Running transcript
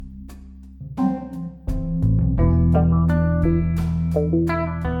Welcome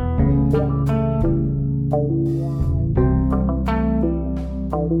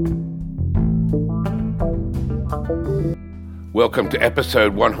to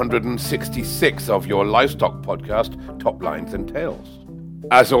episode 166 of your Livestock podcast, Top Lines and Tails.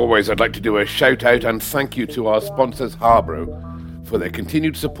 As always, I'd like to do a shout out and thank you to our sponsors Harborough for their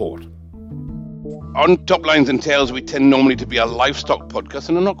continued support. On Top Lines and Tails, we tend normally to be a livestock podcast,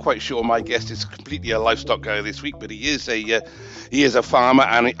 and I'm not quite sure my guest is completely a livestock guy this week, but he is a farmer,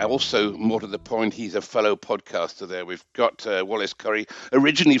 and also, more to the point, he's a fellow podcaster there. We've got Wallace Currie,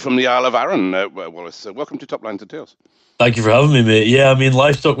 originally from the Isle of Arran. Wallace, welcome to Top Lines and Tails. Thank you for having me, mate. Yeah, I mean,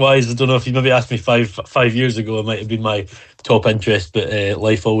 livestock-wise, I don't know if you maybe asked me five years ago, it might have been my top interest, but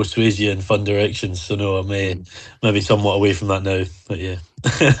life always sways you in fun directions. So no, I'm maybe somewhat away from that now, but yeah.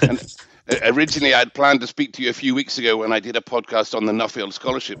 Originally, I'd planned to speak to you a few weeks ago when I did a podcast on the Nuffield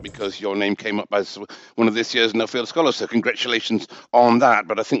Scholarship, because your name came up as one of this year's Nuffield Scholars, so congratulations on that.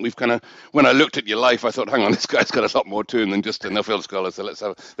 But I think we've kind of, when I looked at your life, I thought, hang on, this guy's got a lot more to him than just a Nuffield Scholar, so let's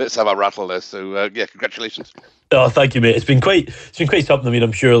have a rattle there. So yeah, congratulations. Oh, thank you, mate. It's been quite something. I mean,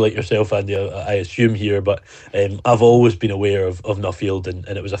 I'm sure, like yourself, Andy, I assume here, but I've always been aware of Nuffield, and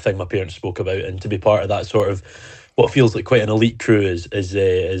it was a thing my parents spoke about, and to be part of that sort of what feels like quite an elite crew is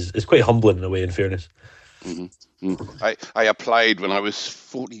quite humbling in a way, in fairness. Mm-hmm. I applied when I was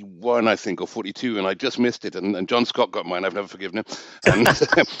 41, I think, or 42, and I just missed it. And John Scott got mine. I've never forgiven him. And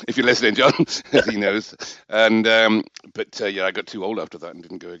if you're listening, John, he knows. And but I got too old after that and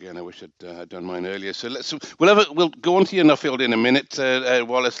didn't go again. I wish I'd done mine earlier. So we'll go on to your Nuffield in a minute,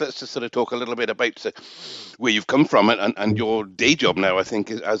 Wallace. Let's just sort of talk a little bit about where you've come from and your day job now, I think,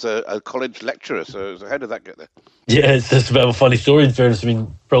 is as a college lecturer. So how did that get there? Yeah, it's a bit of a funny story, in fairness. I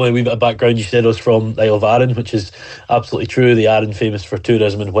mean, probably a wee bit of background. You said I was from the Isle of Arran, which is absolutely true. The Arran famous for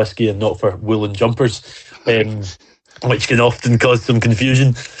tourism and whiskey and not for woolen jumpers, which can often cause some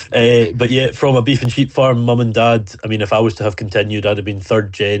confusion. But yeah, from a beef and sheep farm, mum and dad. I mean, if I was to have continued, I'd have been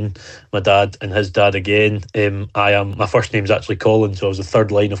third gen, my dad and his dad again. My first name's actually Collins, so I was the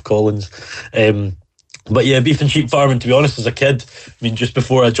third line of Collins. But yeah, beef and sheep farming, to be honest, as a kid, I mean, just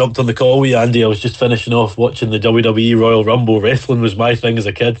before I jumped on the call with Andy, I was just finishing off watching the WWE Royal Rumble. Wrestling was my thing as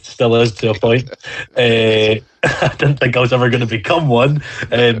a kid, still is to a point. I didn't think I was ever going to become one.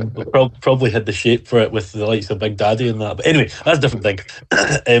 Probably had the shape for it with the likes of Big Daddy and that. But anyway, that's a different thing.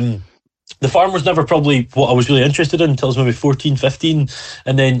 The farm was never probably what I was really interested in until I was maybe 14, 15,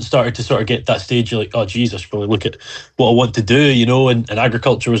 and then started to sort of get that stage. You're like, oh, geez, I should probably look at what I want to do, you know, and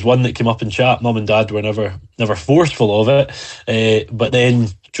agriculture was one that came up in chat. Mum and dad were never forceful of it, but then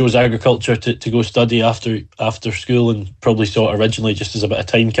chose agriculture to go study after school, and probably saw it originally just as a bit of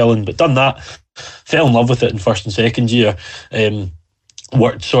time killing, but done that, fell in love with it in first and second year.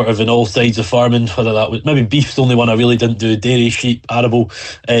 Worked sort of in all sides of farming, whether that was maybe beef's the only one I really didn't do, dairy, sheep, arable,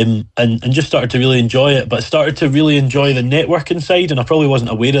 and just started to really enjoy it. But I started to really enjoy the networking side, and I probably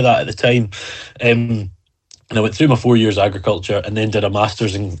wasn't aware of that at the time. And I went through my 4 years agriculture and then did a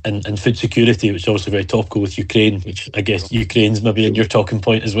master's in food security, which is obviously very topical with Ukraine, which I guess Ukraine's maybe in your talking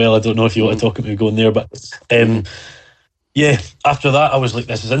point as well. I don't know if you want to talk about me going there, but yeah, after that I was like,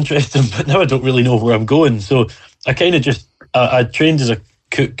 this is interesting, but now I don't really know where I'm going. So I kind of just I trained as a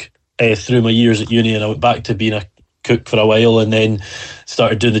cook through my years at uni, and I went back to being a cook for a while, and then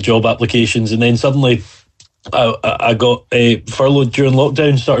started doing the job applications, and then suddenly I got furloughed during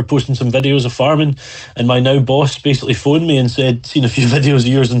lockdown, started posting some videos of farming, and my now boss basically phoned me and said, seen a few videos of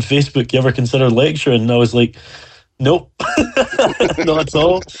yours on Facebook, you ever consider lecturing? And I was like, nope, not at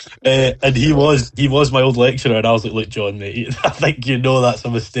all. And he was my old lecturer, and I was like, look, John, mate, I think you know that's a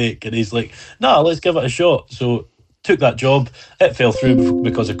mistake. And he's like, nah, let's give it a shot. So took that job. It fell through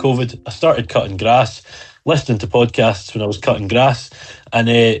because of COVID. I started cutting grass, listening to podcasts when I was cutting grass,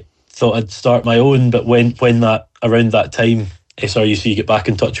 and thought I'd start my own. But when that around that time, SRUC get back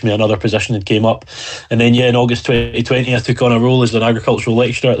in touch with me, another position had came up, and then in August 2020 I took on a role as an agricultural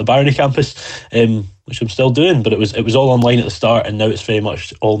lecturer at the Barony campus, which I'm still doing, but it was all online at the start, and now it's very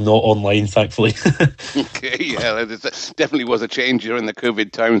much all not online, thankfully. Okay, yeah, there definitely was a change during the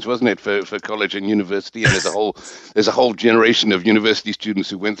COVID times, wasn't it, for college and university? And there's a whole generation of university students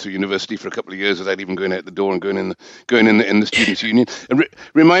who went through university for a couple of years without even going out the door and going in the students' union. And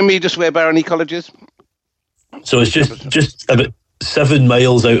remind me just where Barony College is. So it's just about 7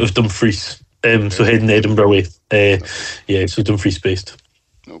 miles out of Dumfries, so heading Edinburgh way. So Dumfries based.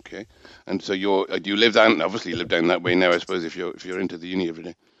 Okay, and so you live down that way now, I suppose, if you're into the uni every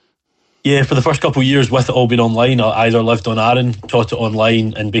day. Yeah, for the first couple of years, with it all being online, I either lived on Arran, taught it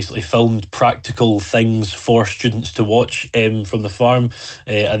online, and basically filmed practical things for students to watch from the farm.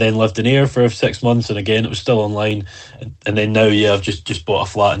 I then lived in Ayr for 6 months, and again, it was still online. And then now, yeah, I've just bought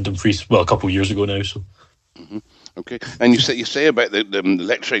a flat in Dumfries, well, a couple of years ago now. So. Mm-hmm. Okay, and you say about the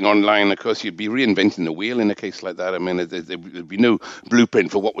lecturing online. Of course, you'd be reinventing the wheel in a case like that. I mean, there'd be no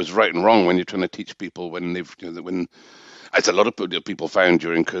blueprint for what was right and wrong when you're trying to teach people when. As a lot of people found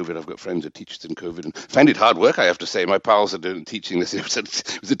during COVID, I've got friends who teach in COVID and find it hard work, I have to say. My pals are doing teaching this. It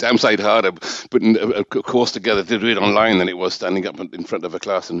was a damn sight harder putting a course together to do it online than it was standing up in front of a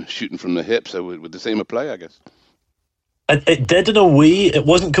class and shooting from the hip. So would the same apply, I guess? It did in a way. It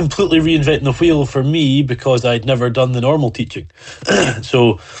wasn't completely reinventing the wheel for me because I'd never done the normal teaching.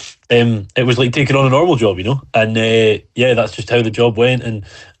 So it was like taking on a normal job, and yeah, that's just how the job went. And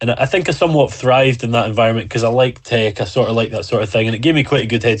I think I somewhat thrived in that environment because I like tech. I sort of like that sort of thing, and it gave me quite a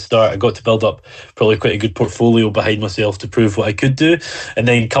good head start. I got to build up probably quite a good portfolio behind myself to prove what I could do. And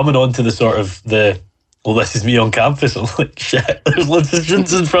then coming on to the sort of well, this is me on campus. I'm like, shit, there's lots of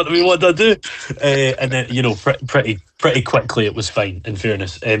students in front of me. What do I do? And then, pretty quickly it was fine, in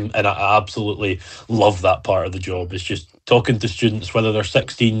fairness. And I absolutely love that part of the job. It's just talking to students, whether they're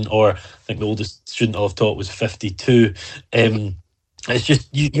 16 or I think the oldest student I've taught was 52. It's just,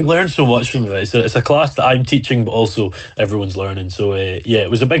 you learn so much from it. It's a class that I'm teaching, but also everyone's learning. So, yeah, it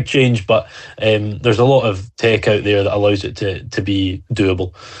was a big change, but there's a lot of tech out there that allows it to be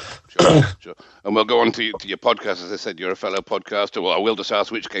doable. Sure. And we'll go on to your podcast. As I said, you're a fellow podcaster. Well, I will just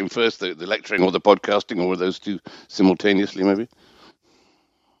ask which came first, the lecturing or the podcasting, or were those two simultaneously, maybe?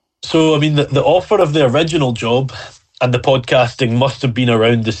 So, I mean, the offer of the original job and the podcasting must have been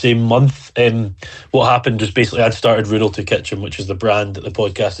around the same month. What happened was basically I'd started Rural to Kitchen, which is the brand that the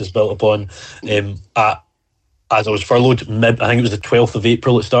podcast is built upon, as I was furloughed, I think it was the 12th of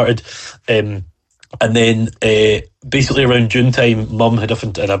April it started. And then basically around June time, Mum had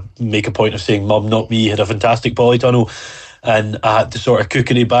and I make a point of saying Mum, not me, had a fantastic polytunnel. And I had the sort of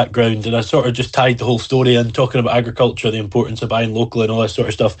cookery background, and I sort of just tied the whole story in, talking about agriculture, the importance of buying local and all that sort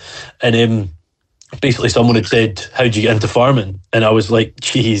of stuff. And basically someone had said, how'd you get into farming? And I was like,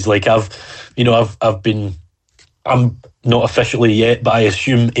 geez, like I'm not officially yet, but I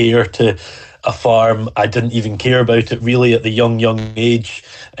assume heir to a farm. I didn't even care about it really at the young age.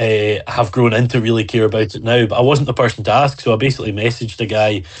 Have grown into really care about it now, but I wasn't the person to ask. So I basically messaged a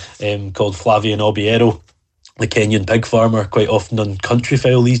guy called Flavian Obiero, the Kenyan pig farmer, quite often on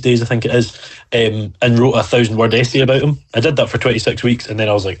Countryfile these days, I think it is, and wrote a 1,000-word essay about him. I did that for 26 weeks, and then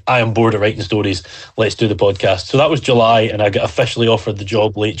I was like, I am bored of writing stories. Let's do the podcast. So that was July, and I got officially offered the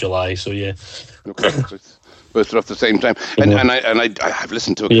job late July. So yeah. Okay. Both are off the same time, and I've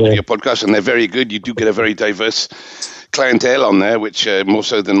listened to a couple of your podcasts, and they're very good. You do get a very diverse clientele on there, which more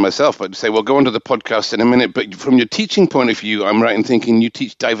so than myself. But say, we'll go on to the podcast in a minute. But from your teaching point of view, I'm right in thinking you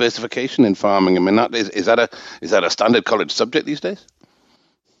teach diversification in farming. I mean, is that a standard college subject these days?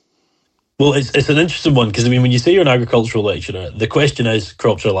 Well, it's an interesting one because, I mean, when you say you're an agricultural lecturer, the question is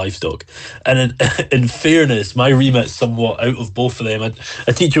crops or livestock. And in fairness, my remit's somewhat out of both of them.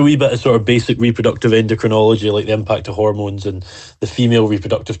 I teach a wee bit of sort of basic reproductive endocrinology, like the impact of hormones and the female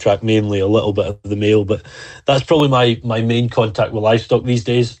reproductive tract, mainly a little bit of the male. But that's probably my main contact with livestock these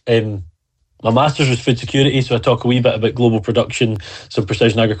days. My master's was food security, so I talk a wee bit about global production, some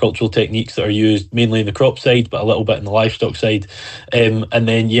precision agricultural techniques that are used mainly in the crop side, but a little bit in the livestock side. And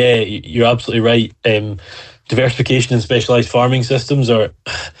then, yeah, you're absolutely right. Diversification and specialised farming systems are...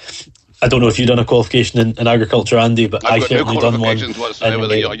 I don't know if you've done a qualification in agriculture, Andy, but I've certainly done one.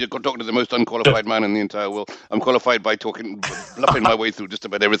 Whatsoever. You're talking to the most unqualified man in the entire world. I'm qualified by bluffing my way through just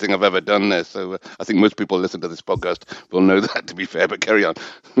about everything I've ever done there. So I think most people listen to this podcast will know that, to be fair, but carry on.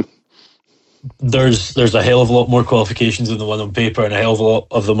 There's a hell of a lot more qualifications than the one on paper, and a hell of a lot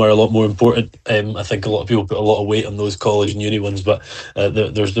of them are a lot more important. I think a lot of people put a lot of weight on those college and uni ones, but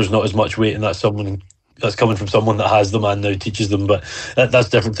there's not as much weight in that. Someone that's coming from someone that has them and now teaches them, but that's a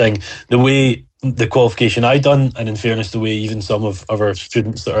different thing. The way the qualification I done, and in fairness, the way even some of our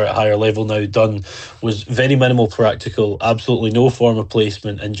students that are at higher level now done, was very minimal practical, absolutely no form of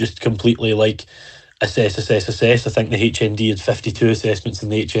placement, and just completely like assess. I think the HND had 52 assessments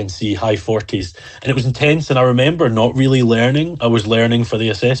and the HNC high 40s. And it was intense, and I remember not really learning. I was learning for the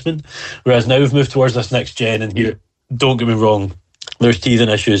assessment. Whereas now we've moved towards this next gen, and here, don't get me wrong, there's teething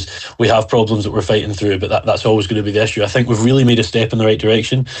issues, we have problems that we're fighting through, but that's always going to be the issue. I think we've really made a step in the right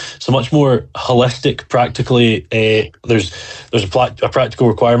direction. So much more holistic, practically. There's a practical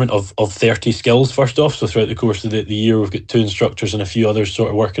requirement of 30 skills first off. So throughout the course of the year, we've got 2 instructors and a few others sort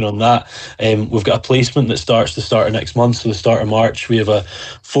of working on that. We've got a placement that starts the start of next month, so the start of March. We have a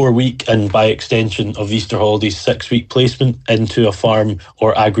 4-week and by extension of Easter holidays 6-week placement into a farm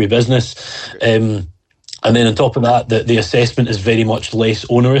or agribusiness. And then on top of that, the assessment is very much less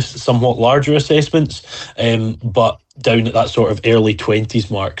onerous, somewhat larger assessments, but down at that sort of early 20s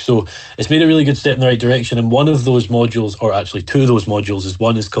mark. So it's made a really good step in the right direction. And one of those modules, or actually 2 of those modules,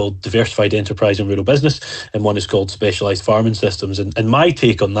 one is called Diversified Enterprise and Rural Business, and one is called Specialised Farming Systems. And my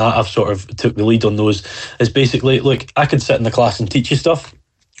take on that, I've sort of took the lead on those, is basically, look, I can sit in the class and teach you stuff,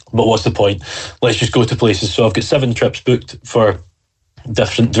 but what's the point? Let's just go to places. So I've got 7 trips booked for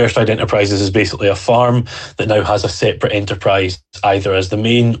Diversified Enterprises. Is basically a farm that now has a separate enterprise, either as the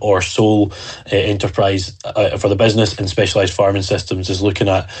main or sole enterprise for the business, and Specialised Farming Systems is looking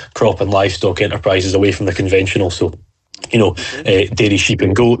at crop and livestock enterprises away from the conventional, so dairy, sheep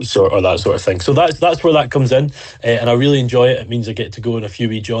and goats or that sort of thing. So that's where that comes in, and I really enjoy it. It means I get to go on a few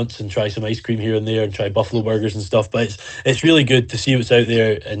wee jaunts and try some ice cream here and there and try buffalo burgers and stuff, but it's really good to see what's out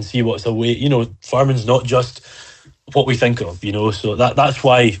there and see what's away. Farming's not just what we think of, so that's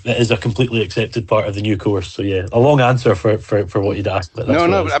why it is a completely accepted part of the new course. So yeah, a long answer for what you'd asked, but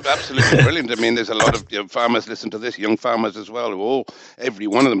absolutely brilliant. I mean, there's a lot of farmers listen to this, young farmers as well, every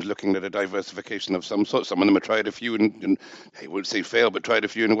one of them is looking at a diversification of some sort. Some of them have tried a few and I would say failed, but tried a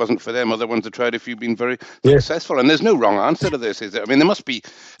few and it wasn't for them. Other ones have tried a few, been very successful, and there's no wrong answer to this, is there? I mean, there must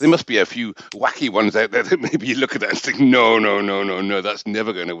be a few wacky ones out there that maybe you look at that and think, no, that's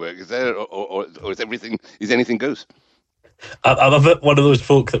never going to work. Is there, or is anything goes? I'm a bit one of those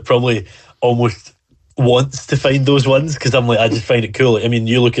folk that probably almost wants to find those ones, because I'm like, I just find it cool. I mean,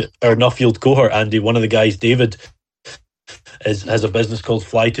 you look at our Nuffield cohort, Andy, one of the guys, David, has a business called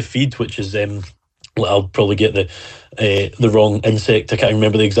Fly to Feed, which is I'll probably get the wrong insect, I can't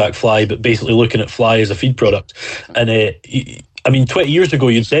remember the exact fly, but basically looking at fly as a feed product. And I mean, 20 years ago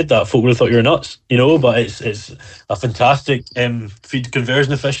you'd said that, folk would have thought you were nuts, but it's a fantastic feed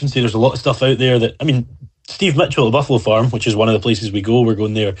conversion efficiency. There's a lot of stuff out there that, I mean, Steve Mitchell at Buffalo Farm, which is one of the places we go, we're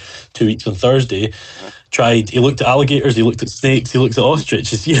going there 2 weeks on Thursday, he looked at alligators, he looked at snakes, he looked at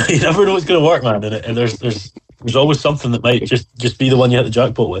ostriches. You never know what's going to work, man, and there's always something that might just be the one you hit the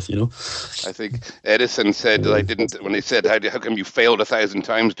jackpot with, I think Edison said that when he said, how come you failed 1,000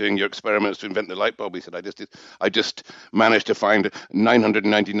 times doing your experiments to invent the light bulb? He said, I just managed to find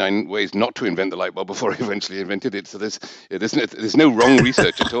 999 ways not to invent the light bulb before I eventually invented it. So there's no wrong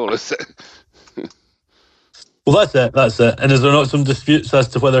research at all. Well, that's it. And is there not some disputes as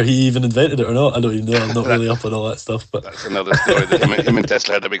to whether he even invented it or not? I don't even know. I'm not really up on all that stuff. But that's another story that him and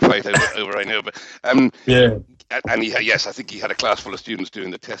Tesla had a big fight over, I know. But yeah. And I think he had a class full of students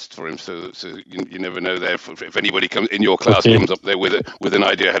doing the test for him. So you never know there. If anybody comes in your class comes up there with an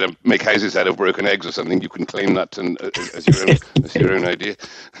idea how to make houses out of broken eggs or something, you can claim that as your own idea.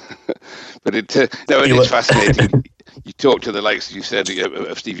 But it's fascinating. You talk to the likes, you said,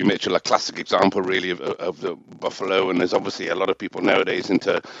 of Stevie Mitchell, a classic example really of the buffalo, and there's obviously a lot of people nowadays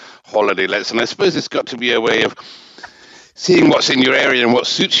into holiday lets, and I suppose it's got to be a way of seeing what's in your area and what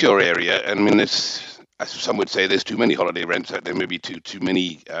suits your area. And I mean, some would say there's too many holiday rents out there, maybe too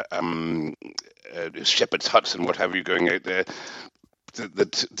many shepherd's huts and what have you going out there.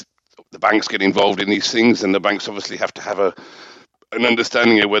 The banks get involved in these things, and the banks obviously have to have an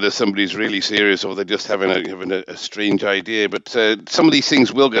understanding of whether somebody's really serious or they're just having a strange idea. But some of these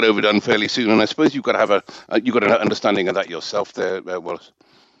things will get overdone fairly soon, and I suppose you've got to have an understanding of that yourself there, Wallace.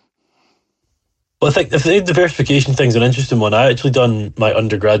 Well, I think the diversification thing's an interesting one. I actually done my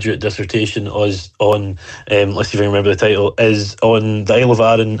undergraduate dissertation on, let's see if I can remember the title, is on the Isle of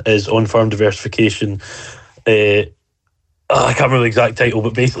Arran, is on farm diversification. I can't remember the exact title,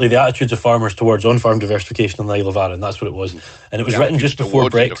 but basically the attitudes of farmers towards on-farm diversification on the Isle of Arran, that's what it was. And it was written just before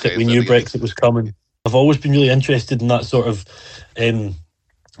Brexit. We knew Brexit was coming. I've always been really interested in that sort of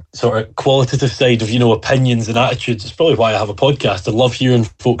qualitative side of, opinions and attitudes. It's probably why I have a podcast. I love hearing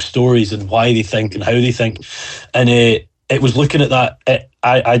folks' stories and why they think and how they think. And it was looking at that.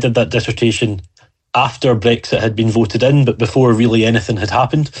 I did that dissertation after Brexit had been voted in, but before really anything had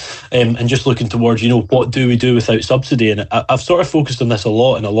happened, and just looking towards, what do we do without subsidy? And I've sort of focused on this a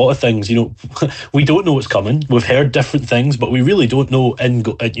lot, and a lot of things, we don't know what's coming. We've heard different things, but we really don't know in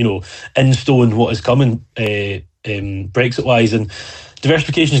stone what is coming, Brexit-wise. And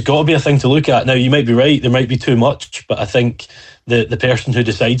diversification has got to be a thing to look at. Now, you might be right, there might be too much, but I think the person who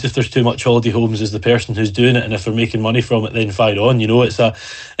decides if there's too much holiday homes is the person who's doing it, and if they're making money from it, then fire on. It's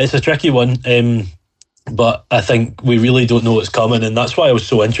a tricky one. But I think we really don't know what's coming, and that's why I was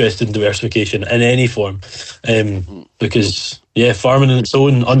so interested in diversification in any form, because farming on its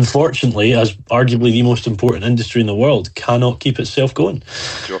own, unfortunately, as arguably the most important industry in the world, cannot keep itself going.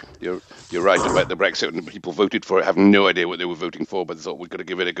 Sure, you're right about the Brexit, and people voted for it, having no idea what they were voting for, but they thought we've got to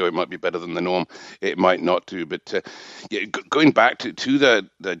give it a go. It might be better than the norm. It might not do, but going back to the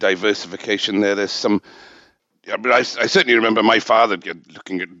diversification, there's some. Yeah, but I certainly remember my father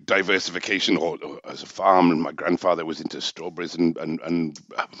looking at diversification or as a farm, and my grandfather was into strawberries and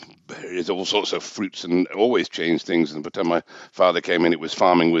there's all sorts of fruits and always changed things. And by the time my father came in, it was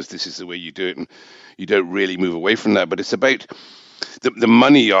farming this is the way you do it, and you don't really move away from that. But it's about the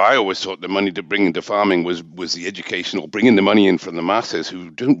money. I always thought the money to bring into farming was the education, or bringing the money in from the masses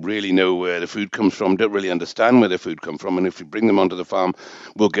who don't really know where the food comes from, don't really understand where the food comes from. And if we bring them onto the farm,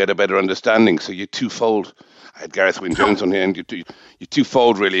 we'll get a better understanding. So you're twofold. I had Gareth Wynne-Jones on here, and you're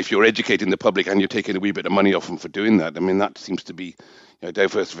twofold, really. If you're educating the public and you're taking a wee bit of money off them for doing that, I mean, that seems to be,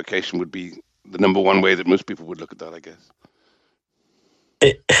 diversification would be the number one way that most people would look at that, I guess.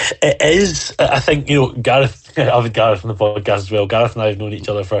 It is. I think, Gareth, I've had Gareth on the podcast as well. Gareth and I have known each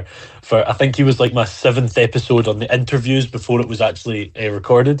other for I think he was like my 7th episode on the interviews before it was actually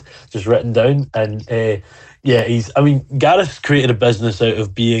recorded, just written down. And Gareth created a business out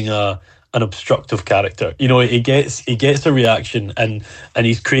of being an obstructive character. He gets a reaction, and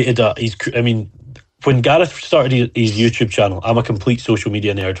he's created when Gareth started his YouTube channel, I'm a complete social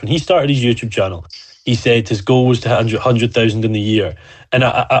media nerd. When he started his YouTube channel, he said his goal was to hit 100,000 in the year. And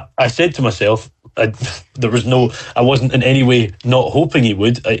I said to myself, I wasn't in any way not hoping he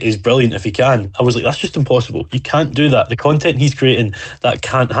would. He's brilliant if he can. I was like, that's just impossible. You can't do that. The content he's creating, that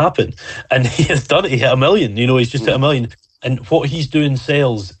can't happen. And he has done it. He hit 1 million. He's just hit 1 million. And what he's doing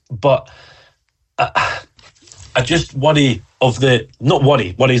sells. But I just worry not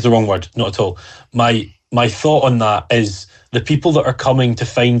worry is the wrong word, not at all. My thought on that is the people that are coming to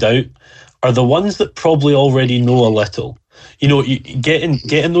find out are the ones that probably already know a little.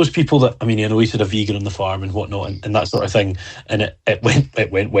 Getting those people that, I know he said a vegan on the farm and whatnot and that sort of thing, and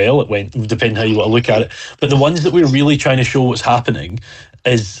it went well. It went, depending how you want to look at it. But the ones that we're really trying to show what's happening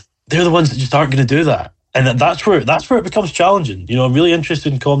they're the ones that just aren't going to do that. And that's where it becomes challenging. I'm really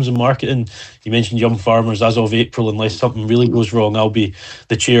interested in comms and marketing. You mentioned young farmers. As of April, unless something really goes wrong, I'll be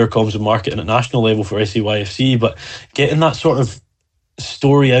the chair of comms and marketing at national level for SAYFC. But getting that sort of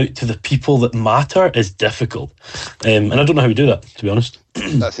story out to the people that matter is difficult. And I don't know how we do that, to be honest.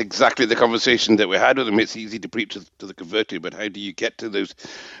 That's exactly the conversation that we had with them. It's easy to preach to the converted, but how do you get to those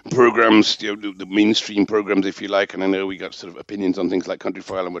programs, the mainstream programs, if you like? And I know we got sort of opinions on things like Country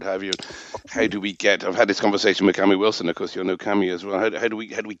File and what have you. How do we get? I've had this conversation with Cammy Wilson, of course. You know Cammy as well. How do we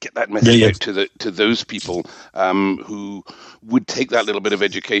get that message out to those people who would take that little bit of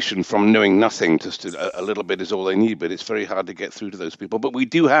education from knowing nothing? Just a little bit is all they need, but it's very hard to get through to those people. But we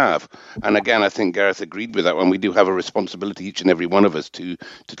do have, and again, I think Gareth agreed with that one. We do have a responsibility, each and every one of us, to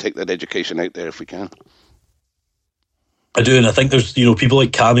take that education out there if we can. I do, and I think there's people like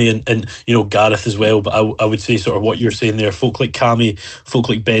Cammy and Gareth as well. But I would say sort of what you're saying there. Folk like Cammy, folk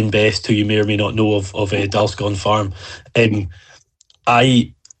like Ben Best, who you may or may not know of Dalscon Farm.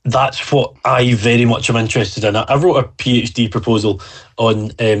 That's what I very much am interested in. I wrote a PhD proposal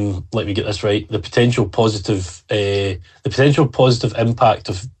on let me get this right, the potential positive impact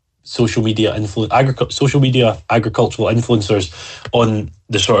of social media agricultural influencers on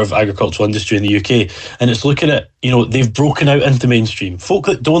the sort of agricultural industry in the UK. And it's looking at, they've broken out into mainstream. Folk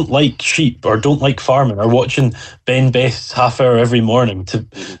that don't like sheep or don't like farming are watching Ben Best's half hour every morning to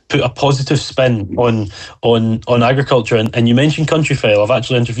put a positive spin on agriculture. And you mentioned Country File. I've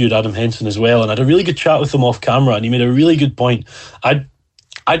actually interviewed Adam Henson as well, and I had a really good chat with him off camera, and he made a really good point.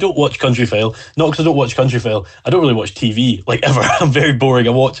 I don't watch Country File, not because I don't watch Country File. I don't really watch TV, like, ever. I'm very boring. I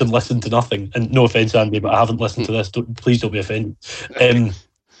watch and listen to nothing. And no offence, Andy, but I haven't listened to this. Please don't be offended.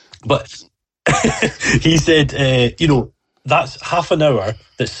 But he said, that's half an hour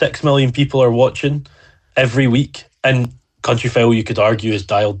that 6 million people are watching every week. And Country File, you could argue, is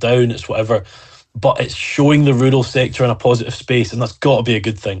dialed down. It's whatever. But it's showing the rural sector in a positive space, and that's got to be a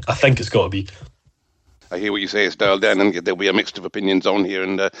good thing. I think it's got to be. I hear what you say. It's dialed down, and there'll be a mix of opinions on here,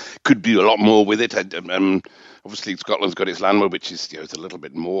 and could be a lot more with it. Obviously, Scotland's got its land, which is it's a little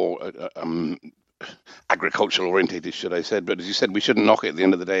bit more agricultural orientated, should I say? But as you said, we shouldn't knock it at the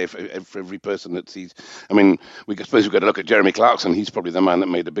end of the day. For every person that sees, I suppose we've got to look at Jeremy Clarkson. He's probably the man that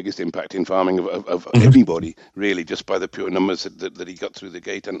made the biggest impact in farming of anybody, really, just by the pure numbers that he got through the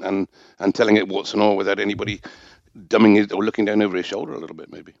gate and telling it warts and all without anybody dumbing it or looking down over his shoulder a little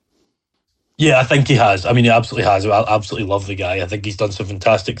bit, maybe. Yeah, I think he has. I mean, he absolutely has. I absolutely love the guy. I think he's done some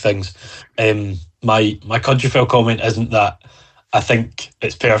fantastic things. My Countryfile comment isn't that I think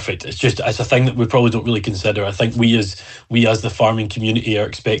it's perfect. It's just it's a thing that we probably don't really consider. I think we as the farming community are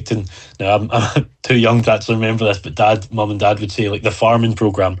expecting. Now, I'm too young to actually remember this, but Mum and Dad would say like the farming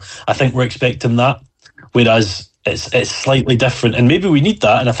program. I think we're expecting that, whereas it's slightly different, and maybe we need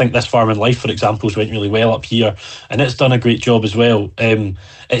that. And I think this Farming Life, for example, went really well up here, and it's done a great job as well.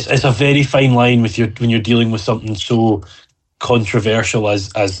 It's a very fine line when you're dealing with something so controversial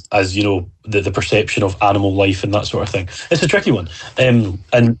as you know the perception of animal life and that sort of thing. It's a tricky one, and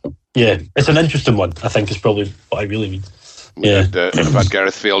yeah, it's an interesting one. I think is probably what I really mean. I've had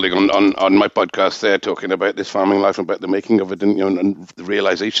Gareth Fielding on my podcast there talking about this farming life and about the making of it, and and the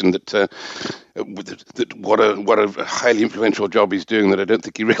realization that what a highly influential job he's doing that I don't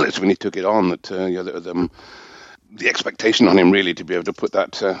think he realized when he took it on. That the expectation on him really to be able to put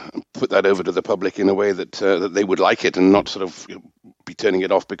that over to the public in a way that that they would like it and not sort of be turning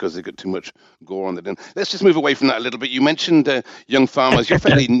it off because they got too much gore on it. And let's just move away from that a little bit. You mentioned young farmers. You're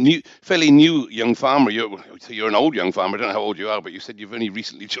fairly new young farmer. You're an old young farmer. I don't know how old you are, but you said you've only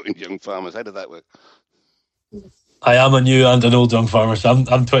recently joined Young Farmers. How did that work? I am a new and an old young farmer, so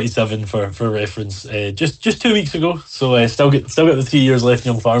I'm 27 for reference. Just 2 weeks ago, so still got the 3 years left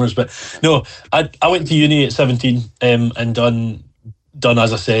in Young Farmers. But no, I went to uni at 17 and done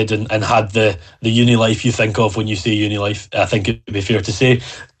as I said, and had the uni life you think of when you say uni life. I think it would be fair to say.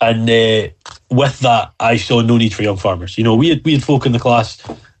 And with that, I saw no need for Young Farmers. We had folk in the class,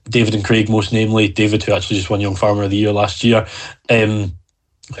 David and Craig most namely. David, who actually just won Young Farmer of the Year last year.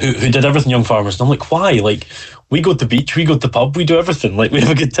 Who did everything Young Farmers, and I'm like, why? Like, we go to the beach, we go to the pub, we do everything, like, we have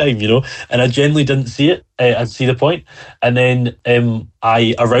a good time, and I generally didn't see it. I'd see the point. And then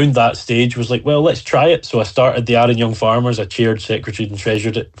I, around that stage, was like, well, let's try it. So I started the Arran Young Farmers. I chaired, secretaried and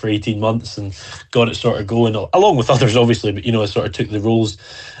treasured it for 18 months and got it sort of going, along with others obviously, but I sort of took the roles.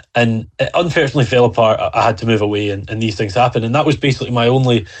 And it unfortunately fell apart. I had to move away, and these things happen. And that was basically my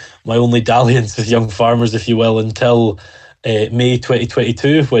only dalliance with Young Farmers, if you will, until May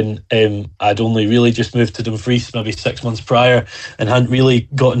 2022, when I'd only really just moved to Dumfries maybe 6 months prior and hadn't really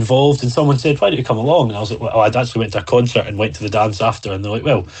got involved. And someone said, why don't you come along? And I was like, well, I'd actually went to a concert and went to the dance after, and they're like,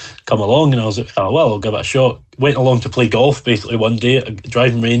 well, come along. And I was like, oh, well, I'll give it a shot. Went along to play golf basically one day at a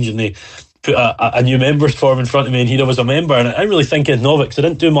driving range, and they put a new members form in front of me, and here I was a member, and I didn't really think of it because I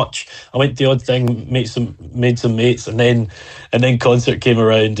didn't do much. I went to the odd thing, made some mates, and then concert came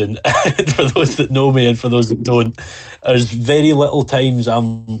around. And for those that know me and for those that don't, there's very little times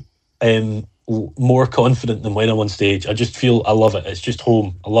I'm more confident than when I'm on stage. I just feel I love it. It's just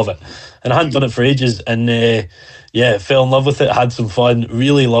home. I love it, and I hadn't done it for ages, and fell in love with it. Had some fun.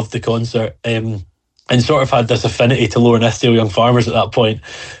 Really loved the concert. And sort of had this affinity to Lower Nithsdale Young Farmers at that point.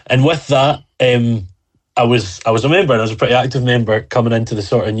 And with that, I was a member, and I was a pretty active member coming into the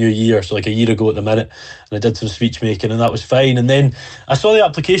sort of new year, so like a year ago at the minute, and I did some speech making, and that was fine. And then I saw the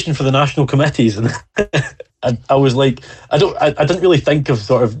application for the national committees, and I was like, I didn't really think of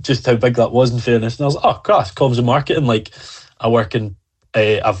sort of just how big that was, in fairness. And I was like, oh, class, comms and marketing, like I work in.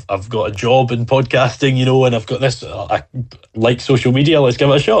 I've got a job in podcasting, and I've got this. I like social media. Let's give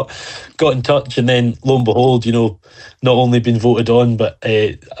it a shot. Got in touch, and then lo and behold, not only been voted on, but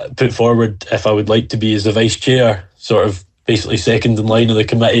put forward if I would like to be as the vice chair, sort of basically second in line of the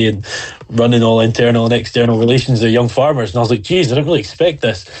committee and running all internal and external relations of Young Farmers. And I was like, geez, I didn't really expect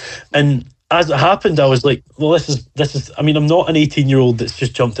this. And as it happened, I was like, well, this is. I mean, I'm not an 18-year-old that's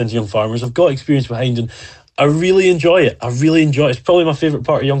just jumped into Young Farmers. I've got experience behind, and I really enjoy it. It's probably my favourite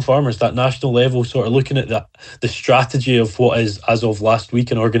part of Young Farmers, that national level, sort of looking at the strategy of what is, as of last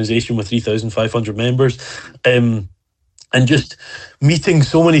week, an organisation with 3,500 members, and just meeting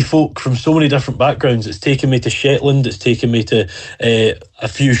so many folk from so many different backgrounds. It's taken me to Shetland. It's taken me to a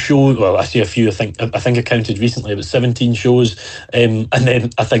few shows. Well, I say a few. I think I counted recently, but 17 shows. And then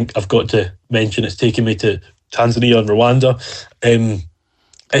I think I've got to mention it's taken me to Tanzania and Rwanda.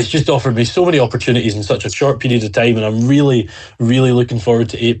 It's just offered me so many opportunities in such a short period of time, and I'm really, really looking forward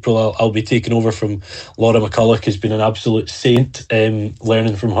to April. I'll be taking over from Laura McCulloch, who's been an absolute saint,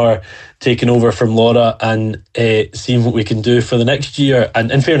 learning from her, taking over from Laura and seeing what we can do for the next year.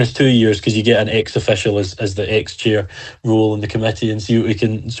 And in fairness, 2 years, because you get an ex-official as the ex-chair role in the committee, and see what we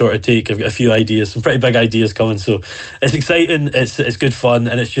can sort of take. I've got a few ideas, some pretty big ideas coming, so it's exciting, it's good fun,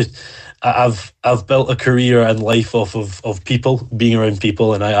 and it's just... I've built a career and life off of people, being around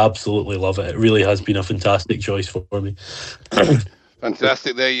people, and I absolutely love it. It really has been a fantastic choice for me.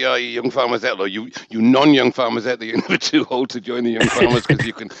 Fantastic. There you are, you young farmers out there. You non-young farmers out there. You're never too old to join the young farmers, because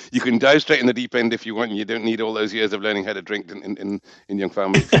you can dive straight in the deep end if you want. And you don't need all those years of learning how to drink in young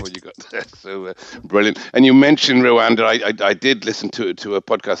farmers before you got there. So brilliant. And you mentioned Rwanda. I did listen to a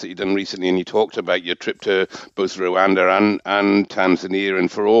podcast that you done recently, and you talked about your trip to both Rwanda and Tanzania.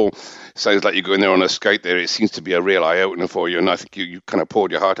 And for all, sounds like you're going there on a scout there. It seems to be a real eye opener for you. And I think you kind of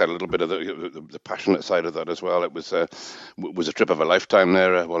poured your heart out a little bit of the passionate side of that as well. It was a trip of a lifetime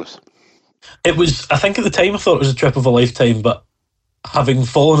there, Wallace. It was, I think at the time I thought it was a trip of a lifetime, but having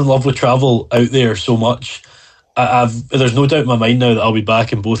fallen in love with travel out there so much, there's no doubt in my mind now that I'll be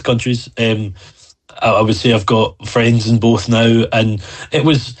back in both countries. I would say I've got friends in both now, and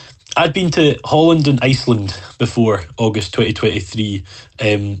I'd been to Holland and Iceland before August 2023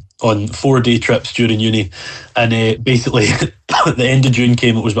 on 4-day trips during uni, and basically at the end of June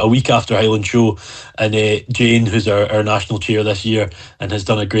came. It was about a week after Highland Show, and Jane, who's our national chair this year and has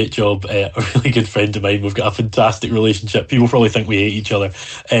done a great job, a really good friend of mine. We've got a fantastic relationship. People probably think we hate each other,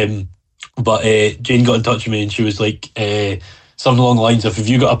 but Jane got in touch with me and she was like something along the lines of, "Have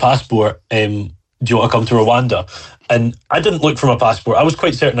you got a passport? Do you want to come to Rwanda?" And I didn't look for my passport. I was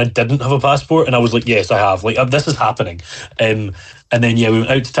quite certain I didn't have a passport, and I was like, "Yes, I have. Like, this is happening." And then, we went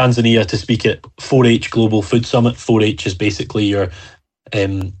out to Tanzania to speak at 4-H Global Food Summit. 4-H is basically your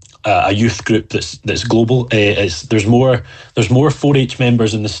a youth group that's global. There's more 4-H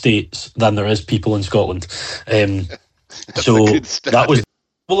members in the States than there is people in Scotland. So that was.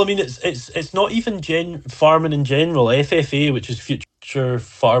 Well, I mean, it's not even farming in general. FFA, which is Future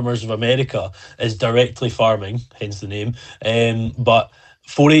Farmers of America, is directly farming, hence the name. But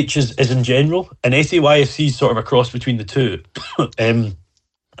 4-H is in general, and SAYFC is sort of a cross between the two.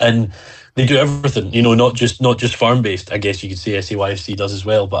 And they do everything, not just farm based. I guess you could say SAYFC does as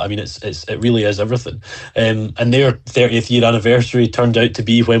well, but I mean it really is everything. And their 30th year anniversary turned out to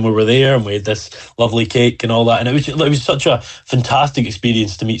be when we were there, and we had this lovely cake and all that. And it was such a fantastic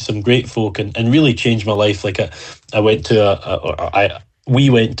experience to meet some great folk and really changed my life. Like we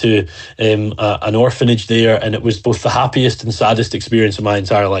went to an orphanage there, and it was both the happiest and saddest experience of my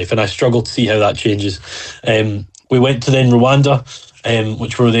entire life. And I struggle to see how that changes. We went to then Rwanda,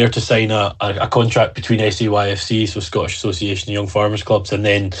 which we were there to sign a contract between SAYFC, so Scottish Association of Young Farmers Clubs, and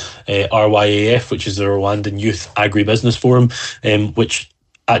then RYAF, which is the Rwandan Youth Agribusiness Forum, which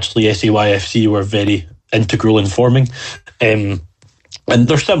actually SAYFC were very integral in forming. And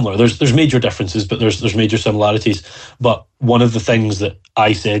they're similar. There's major differences, but there's major similarities. But one of the things that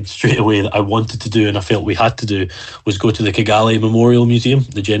I said straight away that I wanted to do, and I felt we had to do, was go to the Kigali Memorial Museum,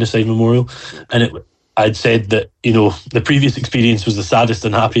 the Genocide Memorial. And I'd said that, the previous experience was the saddest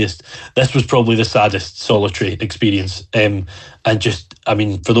and happiest. This was probably the saddest solitary experience. And just, I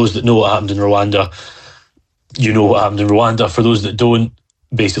mean, for those that know what happened in Rwanda, you know what happened in Rwanda. For those that don't,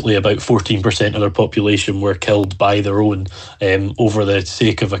 basically about 14% of their population were killed by their own over the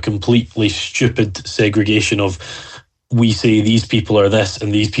sake of a completely stupid segregation of, we say these people are this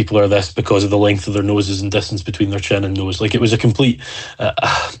and these people are this because of the length of their noses and distance between their chin and nose. Like, it was a complete,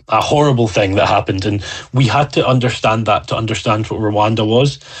 a horrible thing that happened. And we had to understand that to understand what Rwanda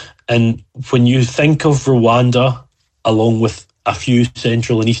was. And when you think of Rwanda, along with a few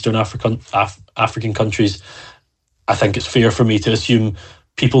Central and Eastern African countries, I think it's fair for me to assume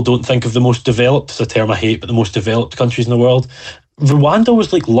people don't think of the most developed, it's a term I hate, but the most developed countries in the world. Rwanda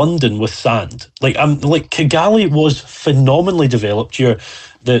was like London with sand. Like Kigali was phenomenally developed.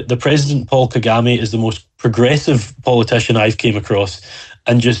 The president, Paul Kagame, is the most progressive politician I've came across,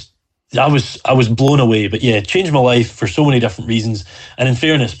 and just I was blown away. But yeah, it changed my life for so many different reasons. And in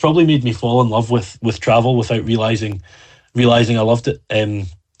fairness, probably made me fall in love with travel without realizing I loved it. And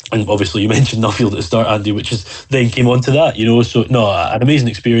obviously you mentioned Nuffield at the start, Andy, which is then came on to that, So no, an amazing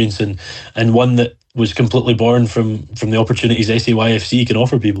experience and one that was completely born from the opportunities SAYFC can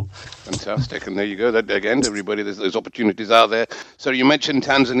offer people. Fantastic. And there you go. That again, everybody, there's opportunities out there. So you mentioned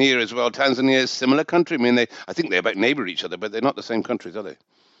Tanzania as well. Tanzania is a similar country. I mean, I think they about neighbour each other, but they're not the same countries, are they?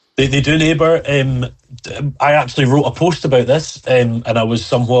 They do neighbour. I actually wrote a post about this, and I was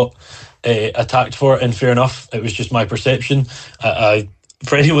somewhat attacked for it, and fair enough. It was just my perception.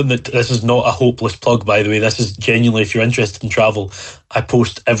 For anyone this is not a hopeless plug, by the way, this is genuinely, if you're interested in travel, I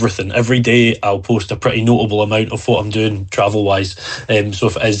post everything. Every day I'll post a pretty notable amount of what I'm doing travel-wise. So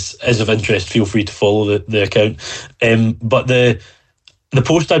if it is of interest, feel free to follow the account. But the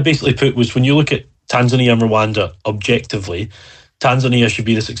post I basically put was, when you look at Tanzania and Rwanda objectively, Tanzania should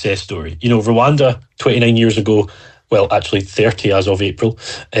be the success story. Rwanda 29 years ago, well, actually 30 as of April,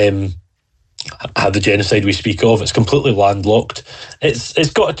 had the genocide we speak of. It's completely landlocked.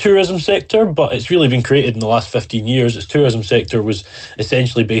 It's got a tourism sector, but it's really been created in the last 15 years. Its tourism sector was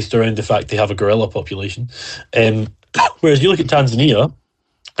essentially based around the fact they have a gorilla population. Whereas you look at Tanzania,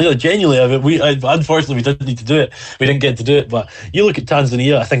 genuinely, unfortunately we didn't need to do it. We didn't get to do it, but you look at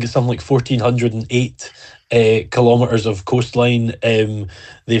Tanzania. I think it's something like 1,408 kilometers of coastline.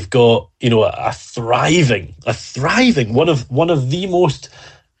 They've got a thriving one of the most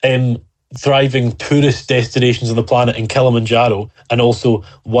thriving tourist destinations on the planet in Kilimanjaro, and also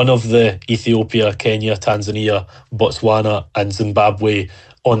one of the Ethiopia, Kenya, Tanzania, Botswana, and Zimbabwe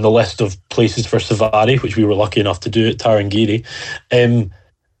on the list of places for safari, which we were lucky enough to do at Tarangire. And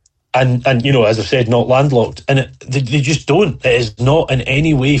as I've said, not landlocked, and they just don't. It is not in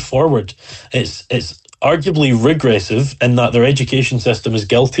any way forward. It's arguably regressive in that their education system is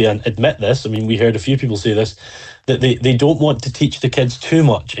guilty, and admit this. I mean, we heard a few people say this, that they don't want to teach the kids too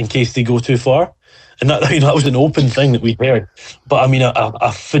much in case they go too far. And that was an open thing that we heard. But I mean, I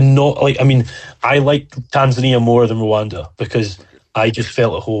like Tanzania more than Rwanda because I just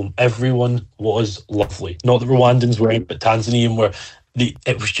felt at home. Everyone was lovely. Not that Rwandans weren't, but Tanzanian were.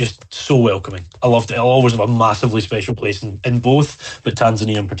 It was just so welcoming. I loved it. I'll always have a massively special place in both, but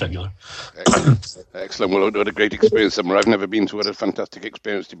Tanzania in particular. Excellent. Well, what a great experience somewhere I've never been to. What a fantastic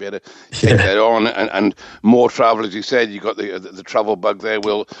experience to be able to take that on. And more travel, as you said. You got the travel bug there.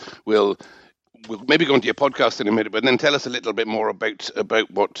 We'll maybe go into your podcast in a minute, but then tell us a little bit more about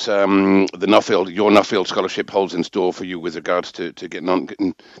what your Nuffield scholarship holds in store for you with regards to getting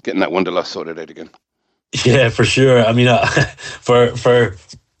that Wanderlust sorted out again. Yeah, for sure. I mean, for a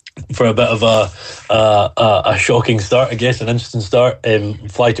bit of a shocking start, I guess, an interesting start.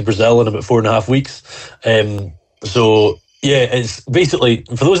 Fly to Brazil in about 4.5 weeks. So yeah, it's basically,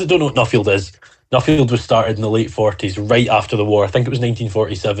 for those that don't know what Nuffield is, Nuffield was started in the late 40s, right after the war. I think it was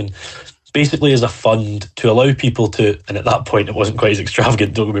 1947. Basically as a fund to allow people to, and at that point it wasn't quite as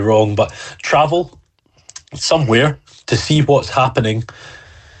extravagant, don't get me wrong, but travel somewhere to see what's happening,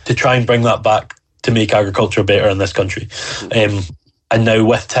 to try and bring that back to make agriculture better in this country. And now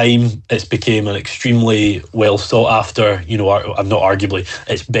with time, it's became an extremely well sought after, I'm not arguably,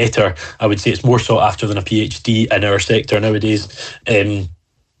 it's better. I would say it's more sought after than a PhD in our sector nowadays.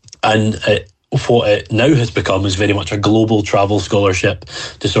 What it now has become is very much a global travel scholarship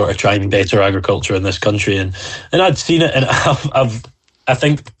to sort of try and better agriculture in this country. And I'd seen it, and I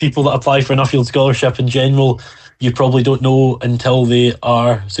think people that apply for an Nuffield scholarship in general, you probably don't know until they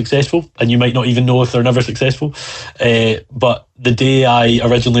are successful, and you might not even know if they're never successful. But the day I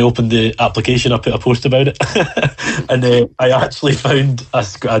originally opened the application, I put a post about it. And I actually found,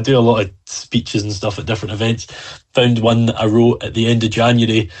 I do a lot of speeches and stuff at different events, found one that I wrote at the end of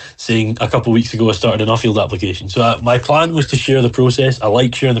January saying a couple of weeks ago I started a Nuffield application. So my plan was to share the process. I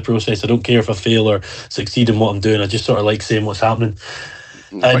like sharing the process. I don't care if I fail or succeed in what I'm doing. I just sort of like saying what's happening.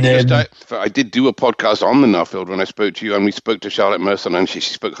 And I did do a podcast on the Nuffield when I spoke to you, and we spoke to Charlotte Merson, and she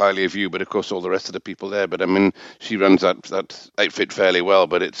spoke highly of you, but of course all the rest of the people there. But I mean, she runs that outfit fairly well,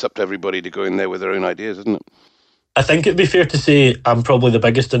 but it's up to everybody to go in there with their own ideas, isn't it? I think it'd be fair to say I'm probably the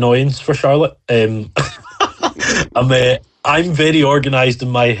biggest annoyance for Charlotte. I'm very organised in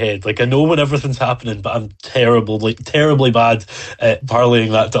my head. Like, I know when everything's happening, but I'm terribly bad at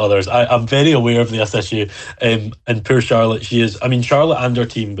parlaying that to others. I'm very aware of this issue. And poor Charlotte, she is. I mean, Charlotte and her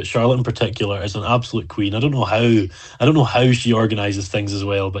team, but Charlotte in particular is an absolute queen. I don't know how she organises things as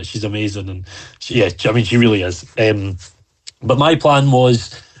well, but she's amazing. And she really is. But my plan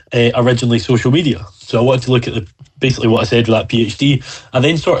was originally social media. So I wanted to look at basically what I said with that PhD. I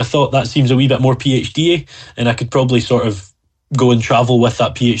then sort of thought that seems a wee bit more PhD, and I could probably sort of go and travel with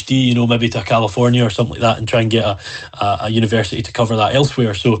that PhD, maybe to California or something like that, and try and get a university to cover that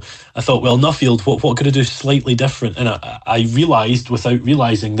elsewhere. So I thought, well, Nuffield, what could I do slightly different? And I realised without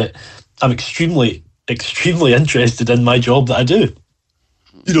realising that I'm extremely, extremely interested in my job that I do.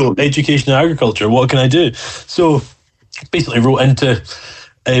 Education and agriculture, what can I do? So basically wrote into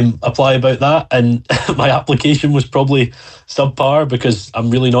apply about that, and my application was probably subpar because I'm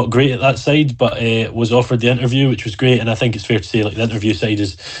really not great at that side, but was offered the interview, which was great. And I think it's fair to say, like, the interview side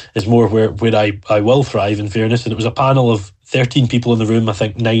is more where I will thrive, in fairness. And it was a panel of 13 people in the room, I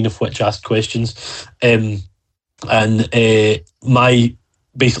think 9 of which asked questions, and my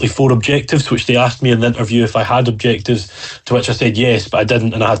basically 4 objectives, which they asked me in the interview if I had objectives, to which I said yes, but I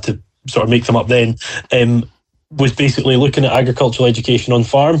didn't, and I had to sort of make them up then. Was basically looking at agricultural education on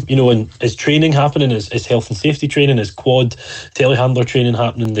farm, and is training happening, is health and safety training, is quad telehandler training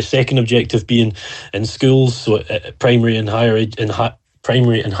happening. The second objective being in schools, so primary and higher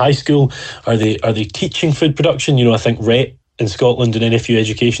primary and high school, are they teaching food production? I think RET in Scotland, and NFU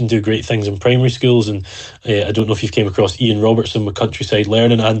Education do great things in primary schools. And I don't know if you've came across Ian Robertson with Countryside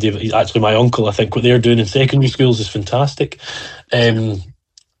Learning, and he's actually my uncle. I think what they're doing in secondary schools is fantastic.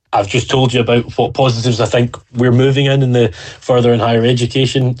 I've just told you about what positives I think we're moving in the further and higher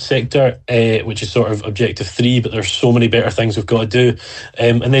education sector, which is sort of objective 3, but there's so many better things we've got to do.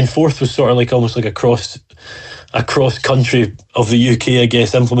 And then 4th was sort of like almost like a cross country of the UK, I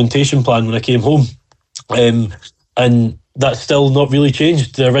guess, implementation plan when I came home. And that's still not really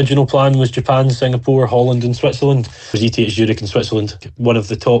changed. The original plan was Japan, Singapore, Holland and Switzerland. It was ETH Zurich in Switzerland, one of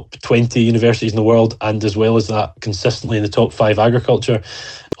the top 20 universities in the world, and as well as that, consistently in the top 5 agriculture.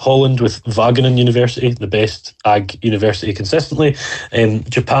 Holland with Wageningen University, the best ag university consistently.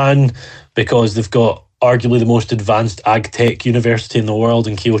 Japan, because they've got arguably the most advanced ag tech university in the world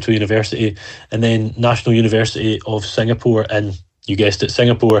in Kyoto University. And then National University of Singapore in, you guessed it,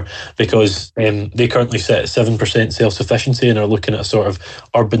 Singapore, because they currently sit at 7% self-sufficiency and are looking at a sort of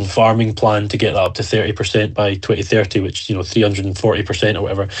urban farming plan to get that up to 30% by 2030, which, 340% or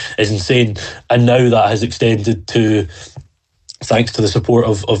whatever is insane. And now that has extended to, thanks to the support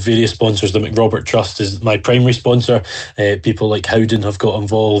of various sponsors. The McRobert Trust is my primary sponsor. People like Howden have got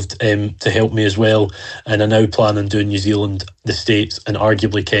involved to help me as well. And I now plan on doing New Zealand, the States, and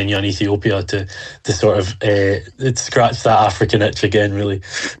arguably Kenya and Ethiopia to sort of scratch that African itch again, really.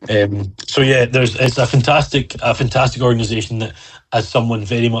 So yeah, it's a fantastic organisation that, as someone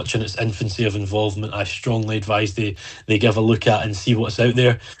very much in its infancy of involvement, I strongly advise they give a look at and see what's out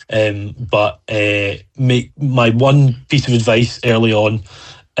there. But make my one piece of advice early on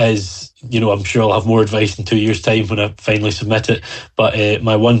is, I'm sure I'll have more advice in 2 years' time when I finally submit it. But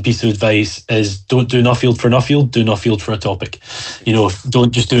my one piece of advice is, don't do Nuffield for Nuffield, do Nuffield for a topic.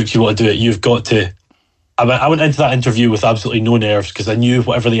 Don't just do it because you want to do it. You've got to. I went into that interview with absolutely no nerves because I knew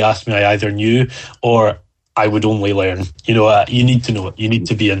whatever they asked me, I either knew or I would only learn. You need to know it. You need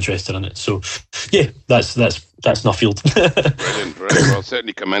to be interested in it. So, yeah, that's Nuffield. Brilliant. Well,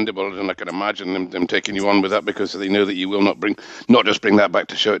 certainly commendable, and I can imagine them taking you on with that because they know that you will not just bring that back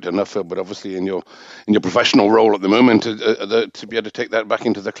to show it to Nuffield, but obviously in your professional role at the moment to be able to take that back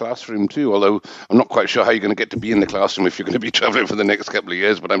into the classroom too. Although I'm not quite sure how you're going to get to be in the classroom if you're going to be travelling for the next couple of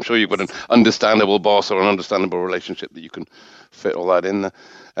years, but I'm sure you've got an understandable boss or an understandable relationship that you can fit all that in there.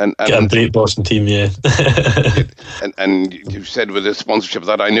 And a great Boston team, yeah. and you've said with the sponsorship of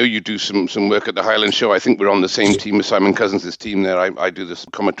that, I know you do some work at the Highland Show. I think we're on the same team with Simon Cousins' team there. I do this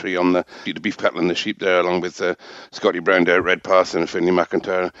commentary on the beef cattle and the sheep there, along with Scotty Brown there at Redpath and Finlay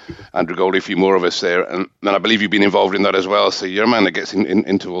McIntyre, Andrew Goldie, a few more of us there. And I believe you've been involved in that as well. So you're a man that gets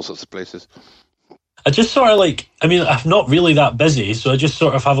into all sorts of places. I just sort of I'm not really that busy, so I just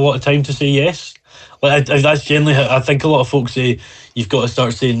sort of have a lot of time to say yes. That's generally how I think a lot of folks say you've got to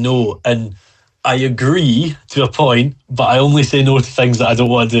start saying no, and I agree to a point, but I only say no to things that I don't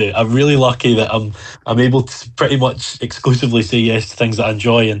want to do. I'm really lucky that I'm able to pretty much exclusively say yes to things that I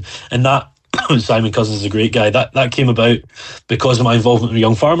enjoy, and that Simon Cousins is a great guy. That came about because of my involvement with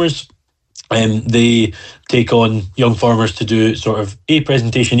young farmers. They take on young farmers to do sort of a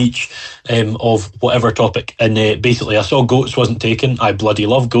presentation each of whatever topic. And basically, I saw goats wasn't taken. I bloody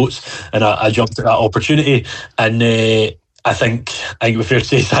love goats, and I jumped at that opportunity. And I think it would be fair to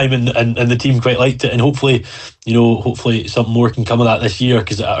say Simon and the team quite liked it, and hopefully something more can come of that this year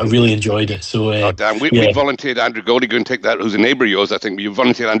because I really enjoyed it. So, damn, we volunteered Andrew Goldie go and take that. Who's a neighbour of yours, I think. We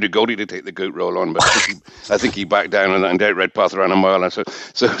volunteered Andrew Goldie to take the goat roll on, but I think he backed down and down Redpath around a mile. And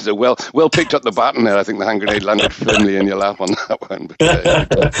so well picked up the baton there. I think the hand grenade landed firmly in your lap on that one.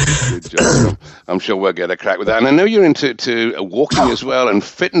 But, good job. I'm sure we'll get a crack with that. And I know you're into walking as well and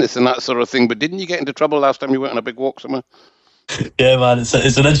fitness and that sort of thing. But didn't you get into trouble last time you went on a big walk somewhere? Yeah, man, it's an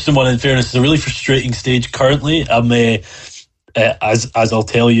interesting one. In fairness, it's a really frustrating stage currently. I'm as I'll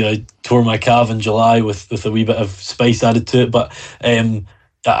tell you, I tore my calf in July with a wee bit of spice added to it. But I'm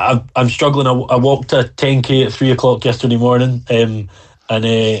struggling. I walked a 10k at 3 o'clock yesterday morning, and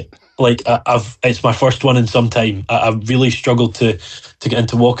it's my first one in some time. I've really struggled to get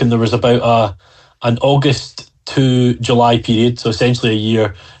into walking. There was about an August to July period, so essentially a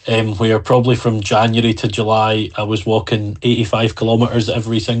year, where probably from January to July I was walking 85 kilometres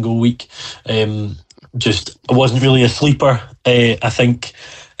every single week. I wasn't really a sleeper. I think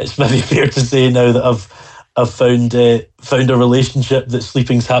it's maybe fair to say now that I've found a relationship that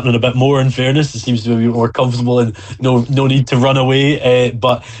sleeping's happening a bit more. In fairness, it seems to be more comfortable and no need to run away.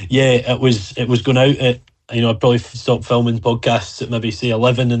 But yeah, it was going out at, I'd probably stop filming podcasts at maybe say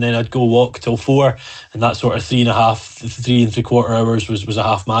 11, and then I'd go walk till 4, and that sort of 3 3/4 hours was a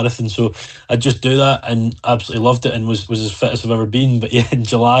half marathon. So I'd just do that and absolutely loved it and was as fit as I've ever been. But yeah, in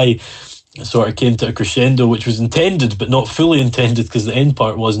July, sort of came to a crescendo, which was intended but not fully intended because the end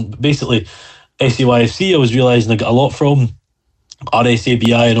part wasn't. But basically, SAYFC I was realising I got a lot from.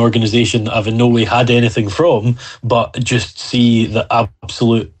 RSABI, an organisation I've in no way had anything from, but just see the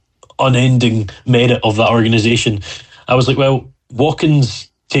absolute unending merit of that organisation. I was like, well,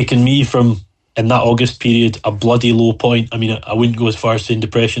 walking's taken me from, in that August period, a bloody low point. I mean, I wouldn't go as far as saying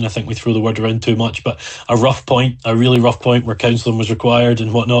depression. I think we throw the word around too much, but a rough point, a really rough point where counselling was required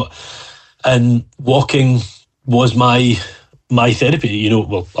and whatnot. And walking was my therapy,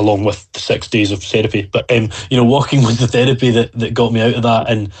 well, along with the 6 days of therapy. But, walking was the therapy that got me out of that.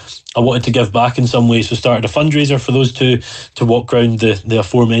 And I wanted to give back in some way. So started a fundraiser for those two to walk around the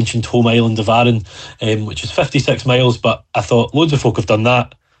aforementioned home island of Arran, which is 56 miles. But I thought, loads of folk have done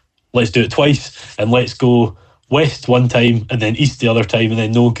that. Let's do it twice. And let's go west one time and then east the other time. And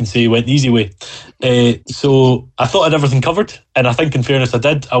then no one can say you went the easy way. So I thought I'd everything covered. And I think in fairness, I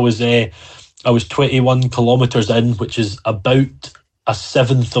did. I was 21 kilometres in, which is about a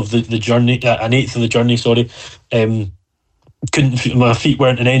seventh of the journey, an eighth of the journey, sorry. My feet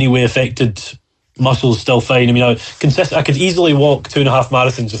weren't in any way affected. Muscles still fine. I mean, I could easily walk 2.5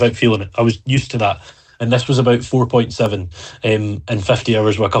 marathons without feeling it. I was used to that. And this was about 4.7 in 50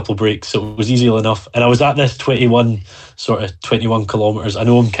 hours with a couple of breaks. So it was easy enough. And I was at this 21 kilometres. I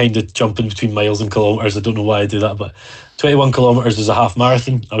know I'm kind of jumping between miles and kilometres. I don't know why I do that, but 21 kilometres is a half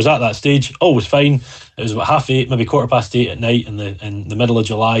marathon. I was at that stage. All was fine. It was about 8:30, maybe 8:15 at night in the middle of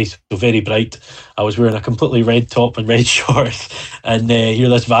July, so very bright. I was wearing a completely red top and red shorts, and here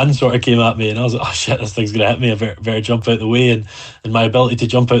this van sort of came at me, and I was like, oh shit, this thing's going to hit me. I better jump out the way. And my ability to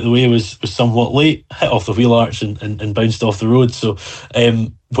jump out the way was somewhat late, hit off the wheel arch and bounced off the road. So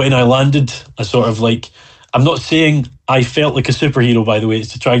when I landed, I sort of I'm not saying I felt like a superhero, by the way.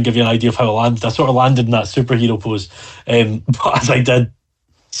 It's to try and give you an idea of how I landed. I sort of landed in that superhero pose. But as I did,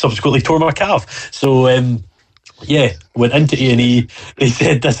 subsequently tore my calf. So, went into A&E. They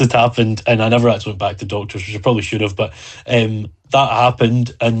said this had happened, and I never actually went back to doctors, which I probably should have. But that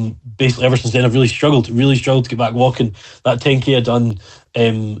happened, and basically ever since then, I've really struggled to get back walking. That 10K I'd done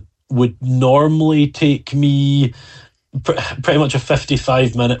would normally take me pretty much a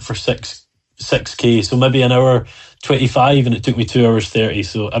 55-minute for 6K, so maybe an hour 25, and it took me 2 hours 30.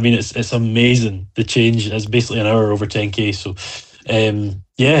 So I mean, it's amazing the change. It's basically an hour over 10K. So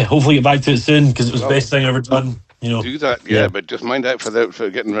hopefully get back to it soon, because it was the best thing I've ever done. Do that, but just mind out for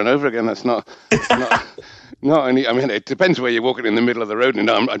getting run over again. That's not not only. I mean, it depends where you're walking in the middle of the road. And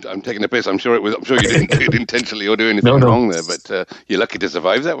I'm taking a piss. I'm sure you didn't do it intentionally or do anything wrong there. But you're lucky to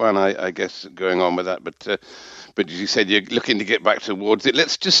survive that one, I guess. Going on with that, but as you said, you're looking to get back towards it.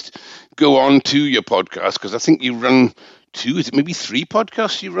 Let's just go on to your podcast, because I think you run 2, is it maybe 3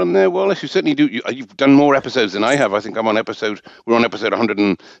 podcasts you run there, Wallace? You certainly do. You've done more episodes than I have. I think we're on episode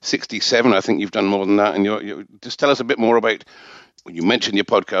 167. I think you've done more than that. And you just tell us a bit more about, you mentioned your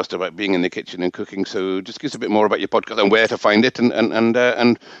podcast about being in the kitchen and cooking. So just give us a bit more about your podcast and where to find it.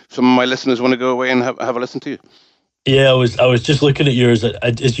 And some of my listeners want to go away and have a listen to you. Yeah, I was just looking at yours.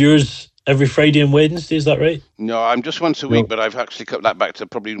 Is yours every Friday and Wednesday, is that right? No, I'm just once a week, but I've actually cut that back to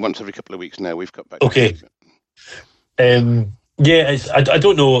probably once every couple of weeks now. We've cut back. Okay. I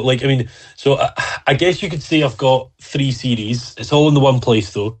don't know. So I guess you could say I've got 3 series. It's all in the one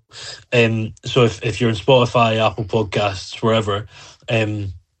place though. So if you're on Spotify, Apple Podcasts, wherever,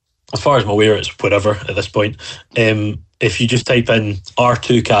 as far as I'm aware, it's whatever at this point. If you just type in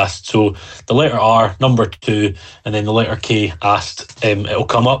R2cast, so the letter R, number 2, and then the letter K, asked, it'll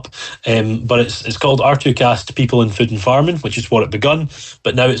come up. But it's called R2cast People in Food and Farming, which is what it begun.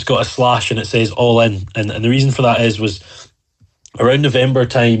 But now it's got a slash and it says all in. And the reason for that was around November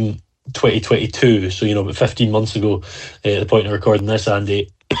time 2022, so about 15 months ago, at the point of recording this,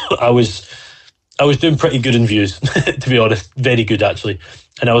 Andy, I was doing pretty good in views, to be honest, very good actually.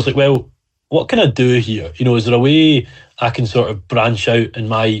 And I was like, well, what can I do here? Is there a way I can sort of branch out? And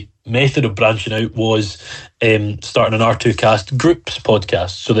my method of branching out was starting an R2cast groups podcast.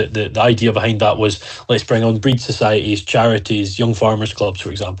 So the idea behind that was, let's bring on breed societies, charities, young farmers clubs, for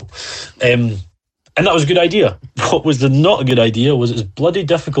example. And that was a good idea. What was not a good idea was it's bloody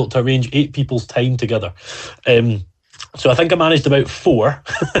difficult to arrange 8 people's time together. So I think I managed about 4.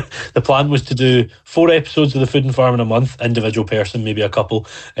 The plan was to do 4 episodes of the Food and Farming a month, individual person, maybe a couple.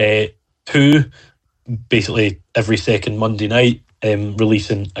 2, basically every second Monday night,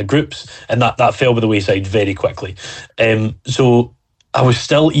 releasing a groups, and that fell by the wayside very quickly. So I was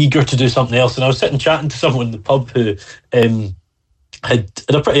still eager to do something else, and I was sitting chatting to someone in the pub who had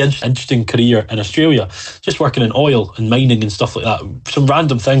a pretty interesting career in Australia, just working in oil and mining and stuff like that, some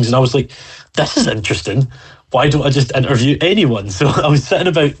random things, and I was like, this is interesting. why don't I just interview anyone? So I was sitting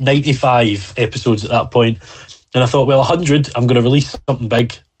about 95 episodes at that point, and I thought, well, 100, I'm going to release something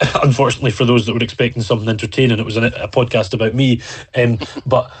big. Unfortunately, for those that were expecting something entertaining, it was a podcast about me,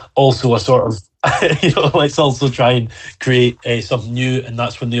 but also a sort of, let's also try and create something new, and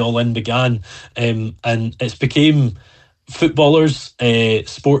that's when the All In began, and it's became footballers,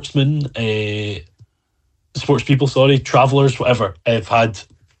 sportsmen, sports people, travellers, whatever. I've had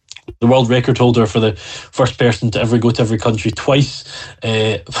the world record holder for the first person to ever go to every country twice,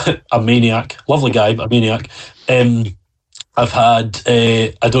 a maniac, lovely guy, but a maniac. I've had,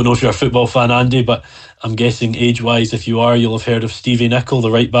 I don't know if you're a football fan, Andy, but I'm guessing age-wise, if you are, you'll have heard of Stevie Nicol, the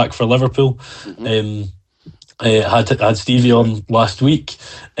right back for Liverpool. Mm-hmm. Had Stevie on last week,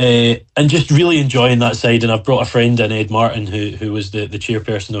 and just really enjoying that side. And I've brought a friend in, Ed Martin, who was the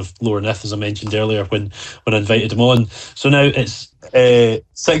chairperson of Lower Nith, as I mentioned earlier when I invited him on. So now it's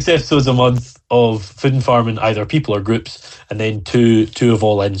 6 episodes a month of food and farming, either people or groups, and then two of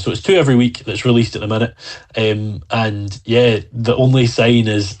All In. So it's 2 every week that's released at the minute. And yeah, the only sign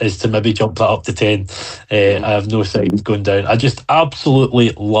is to maybe jump that up to 10. I have no signs going down. I just absolutely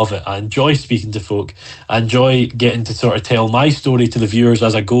love it. I enjoy speaking to folk. I enjoy getting to sort of tell my story to the viewers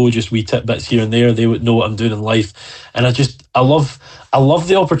as I go, just wee tidbits here and there. They would know what I'm doing in life. And I love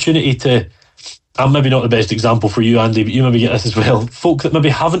the opportunity to, I'm maybe not the best example for you, Andy, but you maybe get this as well. Folk that maybe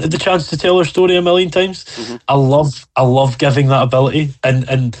haven't had the chance to tell their story a million times. Mm-hmm. I love giving that ability,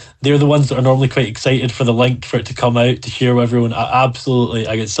 and they're the ones that are normally quite excited for the link for it to come out to share with everyone. I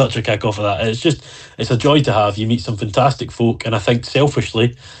get such a kick off of that. It's a joy to have. You meet some fantastic folk, and I think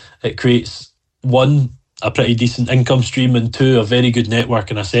selfishly, it creates, one, a pretty decent income stream, and two, a very good network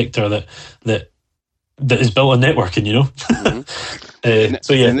in a sector that is built on networking, Mm-hmm.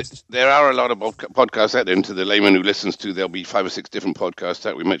 So yeah, and there are a lot of podcasts out there. And to the layman who listens to, there'll be 5 or 6 different podcasts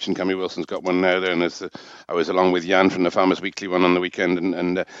out. We mentioned Cammy Wilson's got one now there, and I was along with Jan from the Farmers Weekly one on the weekend,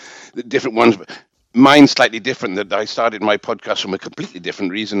 and the different ones. Mine's slightly different. That I started my podcast from a completely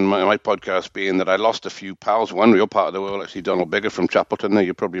different reason. My podcast being that I lost a few pals. One real part of the world, actually, Donald Bigger from Chapelton.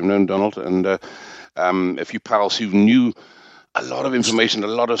 You probably have known Donald, and a few pals who knew a lot of information, a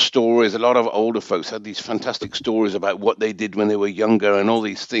lot of stories. A lot of older folks had these fantastic stories about what they did when they were younger and all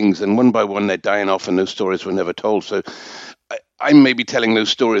these things. And one by one, they're dying off, and those stories were never told. So I'm maybe telling those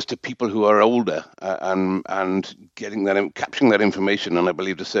stories to people who are older, and getting that, capturing that information. And I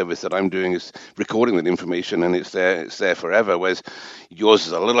believe the service that I'm doing is recording that information, and it's there forever. Whereas yours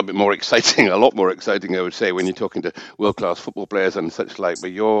is a little bit more exciting, a lot more exciting, I would say, when you're talking to world-class football players and such like.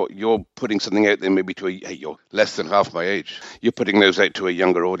 But you're putting something out there maybe you're less than half my age. You're putting those out to a